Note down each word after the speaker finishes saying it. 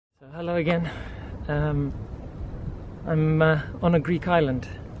So hello again. I'm on a Greek island,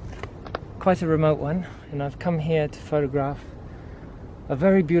 quite a remote one, and I've come here to photograph a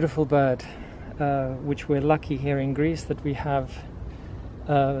very beautiful bird, which we're lucky here in Greece that we have,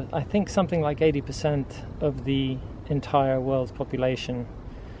 I think something like 80% of the entire world's population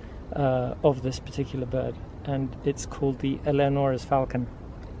of this particular bird, and it's called the Eleonoras falcon,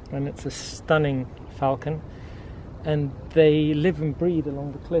 and it's a stunning falcon. And they live and breed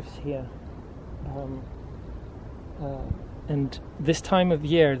along the cliffs here. And this time of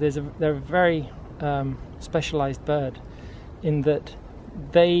year, they're a very specialized bird in that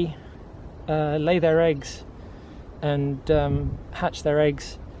they lay their eggs and hatch their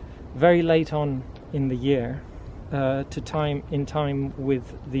eggs very late on in the year, in time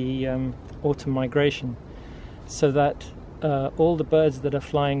with the autumn migration, so that all the birds that are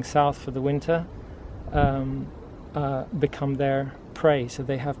flying south for the winter become their prey, so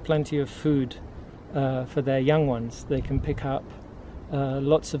they have plenty of food for their young ones. They can pick up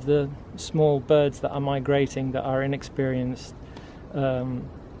lots of the small birds that are migrating, that are inexperienced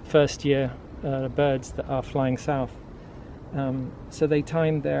first year birds that are flying south. So they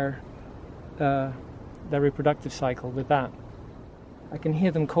time their reproductive cycle with that. I can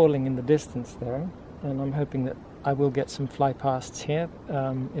hear them calling in the distance there, and I'm hoping that I will get some fly pasts here.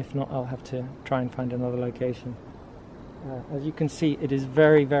 If not, I'll have to try and find another location. As you can see, it is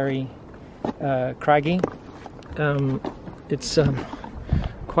very, very craggy. It's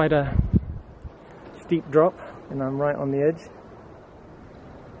quite a steep drop, and I'm right on the edge.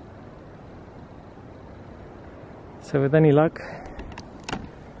 So with any luck,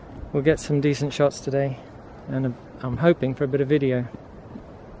 we'll get some decent shots today, and I'm hoping for a bit of video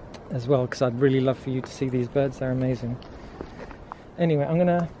as well, because I'd really love for you to see these birds. They're amazing. Anyway, I'm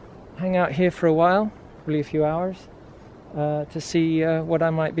gonna hang out here for a while, probably a few hours, to see what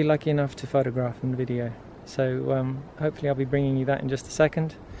I might be lucky enough to photograph and video. So hopefully I'll be bringing you that in just a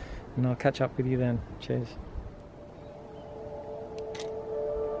second, and I'll catch up with you then. Cheers.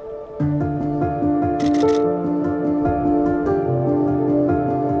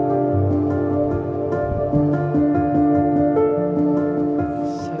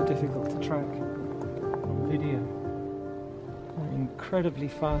 So difficult to track on video. They're incredibly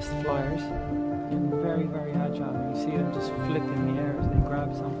fast flyers, and very, very agile. And you see them just flip in the air as they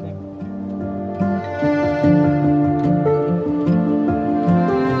grab something.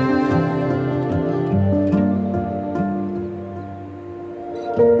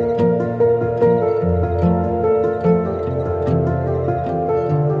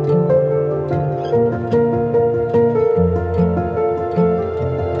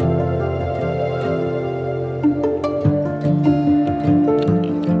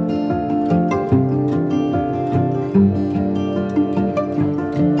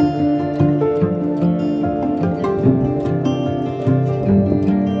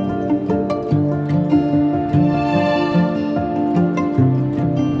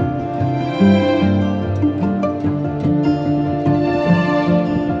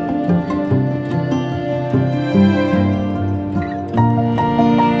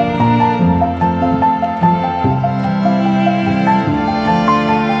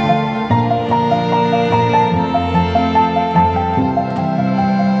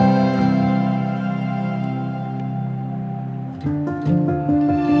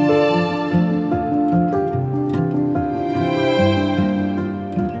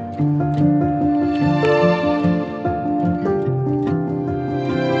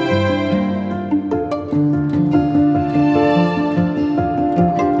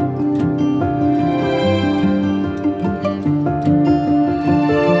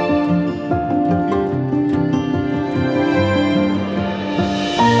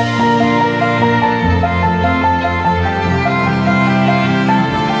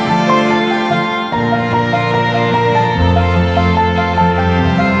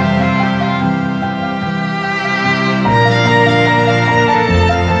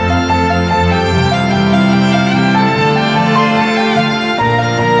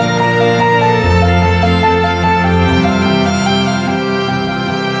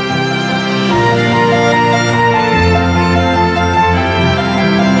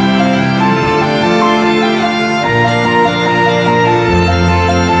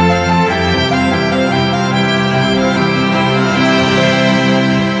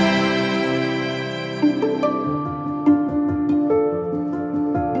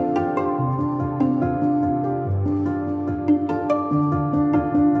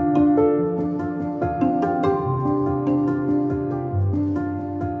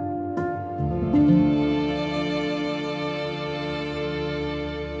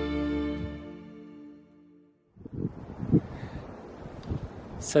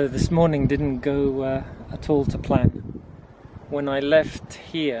 So this morning didn't go at all to plan. When I left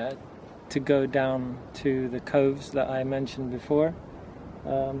here to go down to the coves that I mentioned before,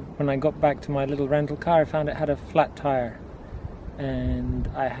 when I got back to my little rental car, I found it had a flat tire, and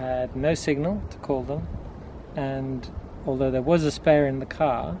I had no signal to call them, and although there was a spare in the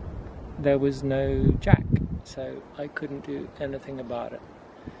car, there was no jack, so I couldn't do anything about it.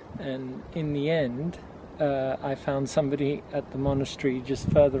 And in the end, I found somebody at the monastery just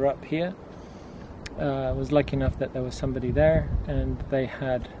further up here. I was lucky enough that there was somebody there, and they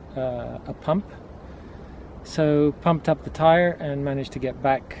had a pump. So pumped up the tire and managed to get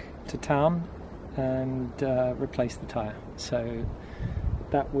back to town and replace the tire. So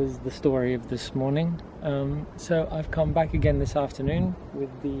that was the story of this morning. So I've come back again this afternoon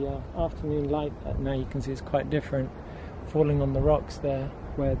with the afternoon light that now you can see is quite different, falling on the rocks there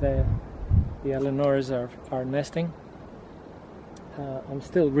where the Eleonoras are nesting. I'm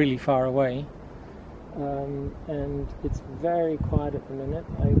still really far away, and it's very quiet at the minute.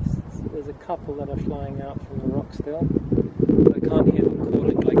 There's a couple that are flying out from the rock still, but I can't hear them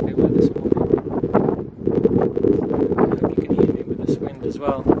calling like they were this morning. So I hope you can hear me with this wind as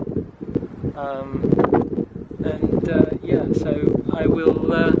well. Yeah, so I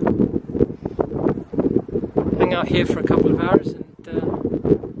will hang out here for a couple of hours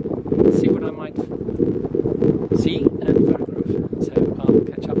and see what I might see and photograph. So I'll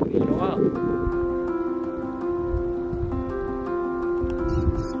catch up with you in a while.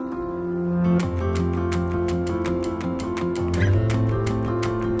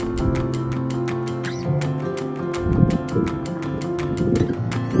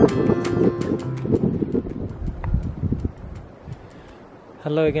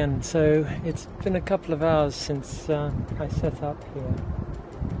 Hello again. So it's been a couple of hours since I set up here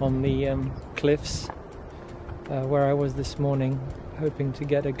on the cliffs where I was this morning, hoping to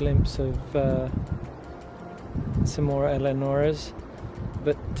get a glimpse of some more Eleonoras,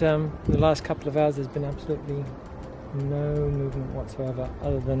 but the last couple of hours there's been absolutely no movement whatsoever,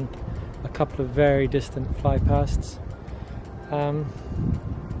 other than a couple of very distant flypasts.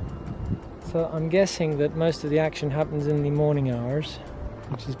 So I'm guessing that most of the action happens in the morning hours,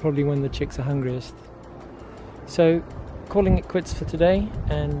 which is probably when the chicks are hungriest. So calling it quits for today,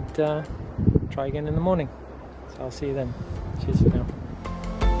 and try again in the morning. So I'll see you then. Cheers for now.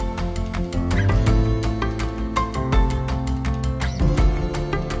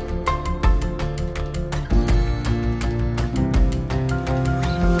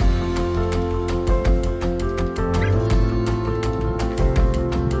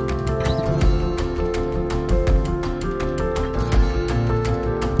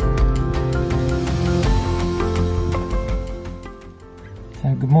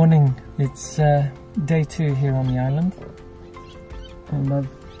 Good morning. It's day 2 here on the island, and I've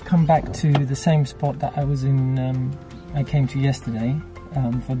come back to the same spot that I was in. I came to yesterday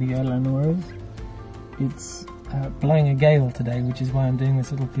for the Eleonoras. It's blowing a gale today, which is why I'm doing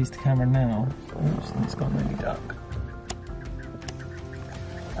this little piece to camera now. Oops, it's gone really dark.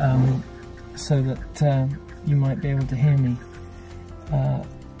 So that you might be able to hear me.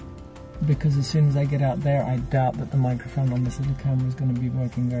 Because as soon as I get out there, I doubt that the microphone on this little camera is going to be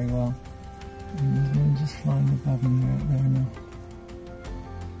working very well. And there's one just flying above me right there now.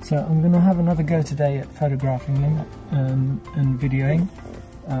 So I'm going to have another go today at photographing them and videoing,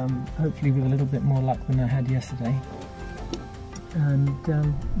 hopefully with a little bit more luck than I had yesterday. And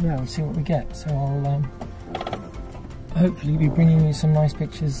yeah, we'll see what we get. So I'll hopefully be bringing you some nice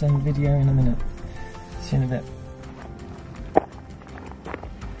pictures and video in a minute. See you in a bit.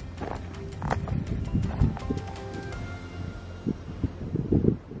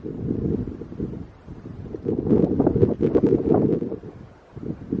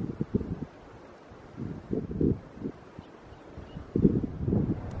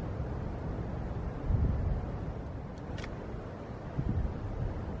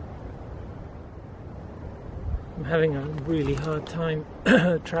 I'm having a really hard time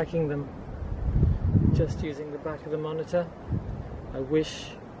tracking them just using the back of the monitor. I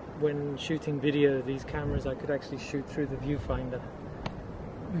wish when shooting video of these cameras I could actually shoot through the viewfinder,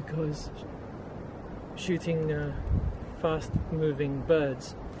 because shooting fast moving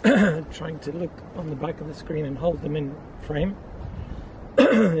birds, trying to look on the back of the screen and hold them in frame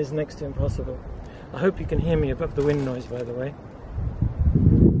is next to impossible. I hope you can hear me above the wind noise, by the way.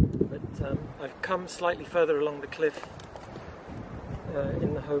 I've come slightly further along the cliff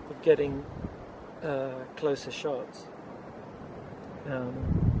in the hope of getting closer shots. I'm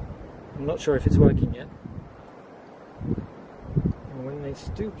not sure if it's working yet. And when they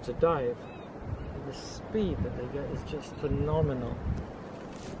stoop to dive, the speed that they get is just phenomenal.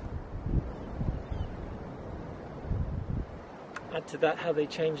 Add to that how they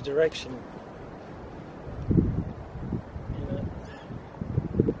change direction in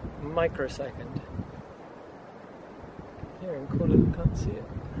a microsecond. Here in corner, you can't see it.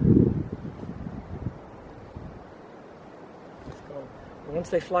 It's gone. And once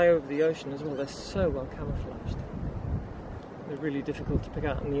they fly over the ocean as well, they're so well camouflaged. They're really difficult to pick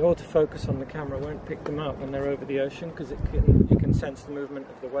out, and the autofocus on the camera won't pick them out when they're over the ocean, because it can sense the movement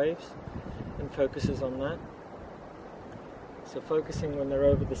of the waves and focuses on that. So focusing when they're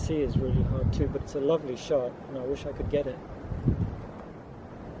over the sea is really hard too, but it's a lovely shot and I wish I could get it.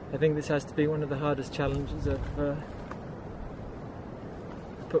 I think this has to be one of the hardest challenges I've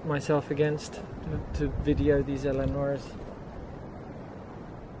put myself against, to video these Eleonoras.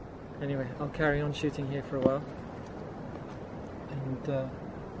 Anyway, I'll carry on shooting here for a while, and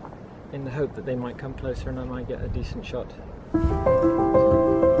in the hope that they might come closer and I might get a decent shot.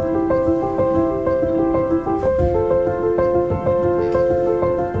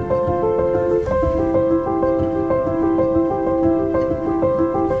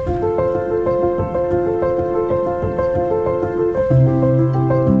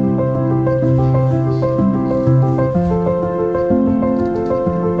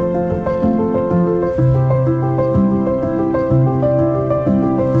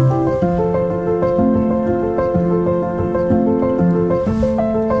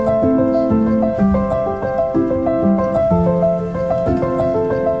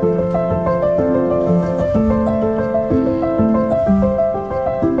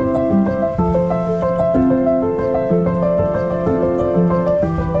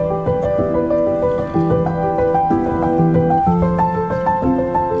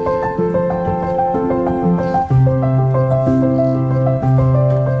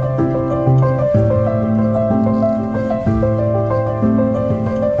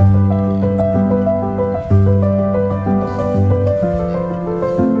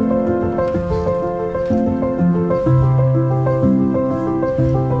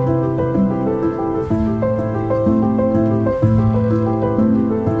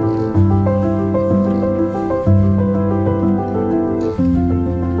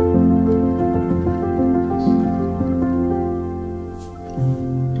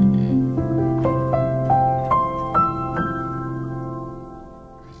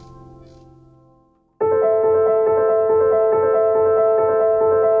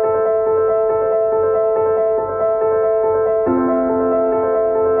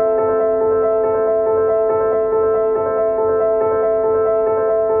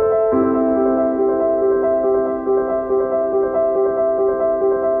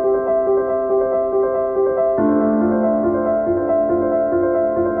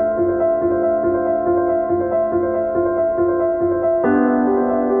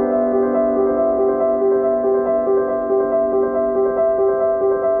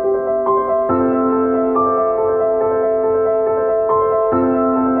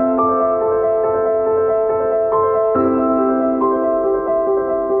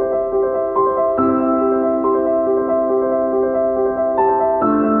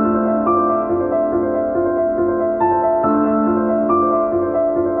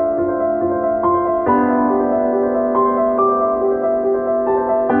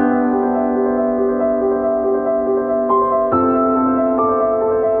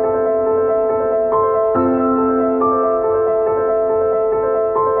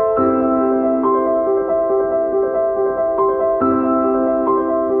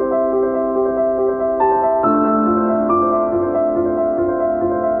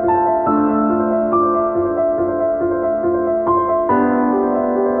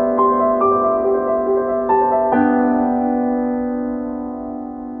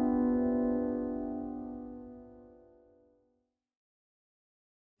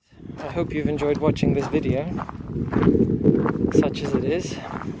 I hope you've enjoyed watching this video, such as it is.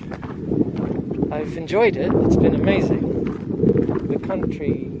 I've enjoyed it, it's been amazing.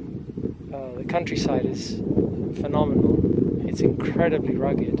 The countryside is phenomenal. It's incredibly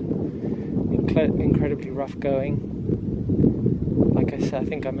rugged, incredibly rough going. Like I said, I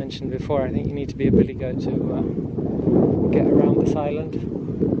think I mentioned before, I think you need to be a billy goat to get around this island.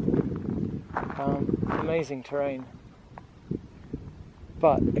 Amazing terrain.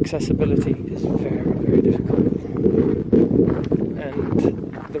 But accessibility is very, very difficult. And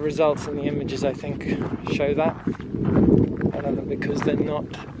the results in the images, I think, show that. Because they're not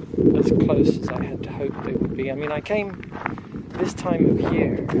as close as I had hoped they would be. I mean, I came this time of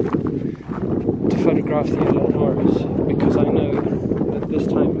year to photograph the Eleonoras because I know that this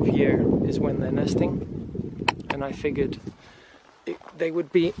time of year is when they're nesting, and I figured they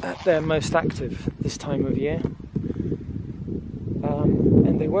would be at their most active this time of year.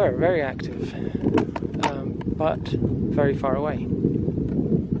 were very active, but very far away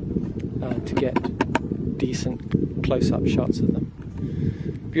to get decent close-up shots of them.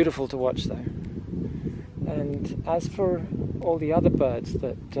 Beautiful to watch though. And as for all the other birds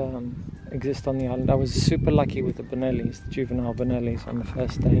that exist on the island, I was super lucky with the bonellis, the juvenile bonellis, on the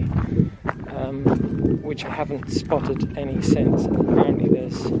first day, which I haven't spotted any since. And apparently I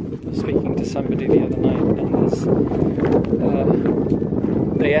was speaking to somebody the other night, and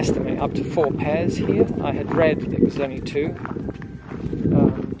they estimate up to 4 pairs here. I had read that it was only 2.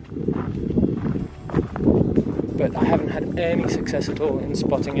 But I haven't had any success at all in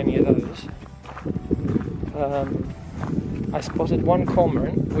spotting any of those. I spotted one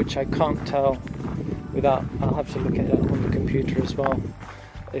cormorant, which I can't tell without, I'll have to look at it on the computer as well,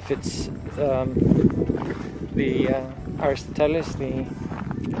 if it's the Aristotelis, the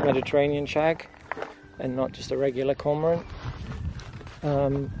Mediterranean shag, and not just a regular cormorant.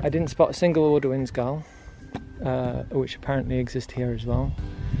 I didn't spot a single Audouin's gull, which apparently exist here as well.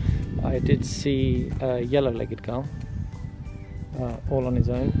 I did see a yellow-legged gull, all on his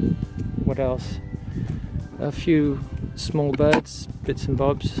own. What else? A few small birds, bits and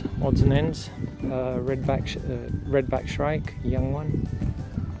bobs, odds and ends. Redback shrike, young one.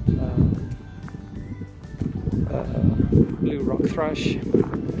 Blue rock thrush.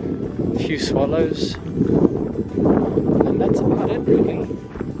 A few swallows. And that's about it, really.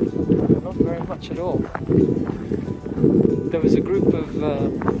 Not very much at all. There was a group of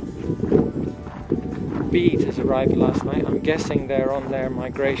beaters arrived last night. I'm guessing they're on their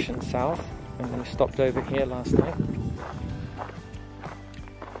migration south, and they stopped over here last night.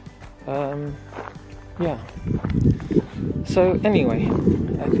 Yeah. So anyway,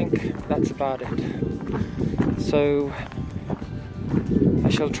 I think that's about it. So I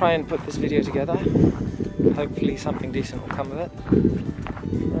shall try and put this video together. Hopefully something decent will come of it,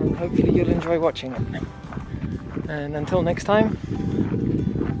 and hopefully you'll enjoy watching it. And until next time,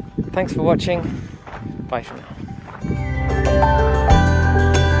 thanks for watching. Bye for now.